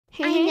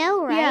I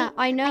know, right? Yeah,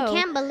 I know. I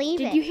can't believe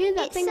it. Did you hear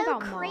that It's thing so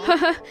about crazy.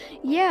 Mars?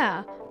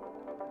 Yeah.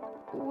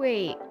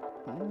 Wait,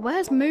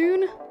 where's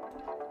Moon?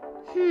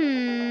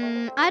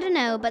 I don't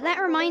know, but that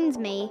reminds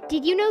me.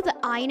 Did you know that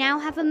I now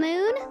have a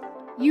moon?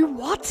 You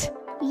what?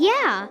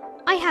 Yeah,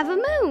 I have a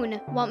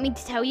moon. Want me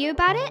to tell you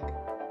about it?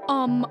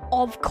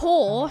 Of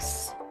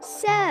course.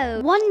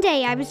 So, one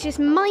day I was just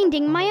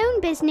minding my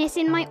own business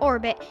in my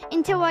orbit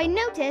until I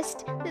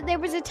noticed that there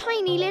was a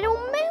tiny little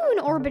moon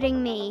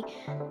orbiting me.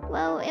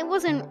 Well, it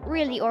wasn't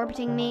really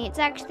orbiting me, it's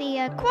actually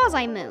a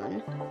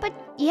quasi-moon. But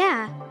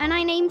yeah, and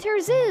I named her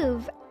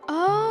Zuv.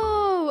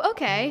 Oh,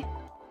 okay.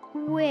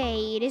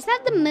 Wait, is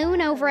that the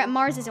moon over at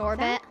Mars's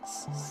orbit?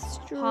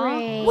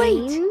 Strange.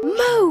 Wait,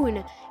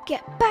 Moon!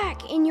 Get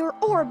back in your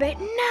orbit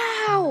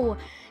now!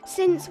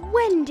 Since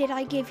when did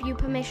I give you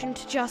permission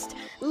to just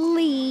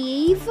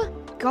leave?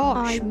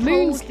 Gosh, I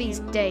moons told these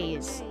him.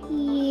 days.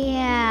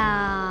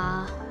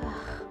 Yeah.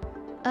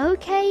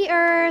 Okay,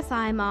 Earth,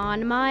 I'm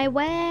on my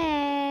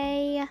way.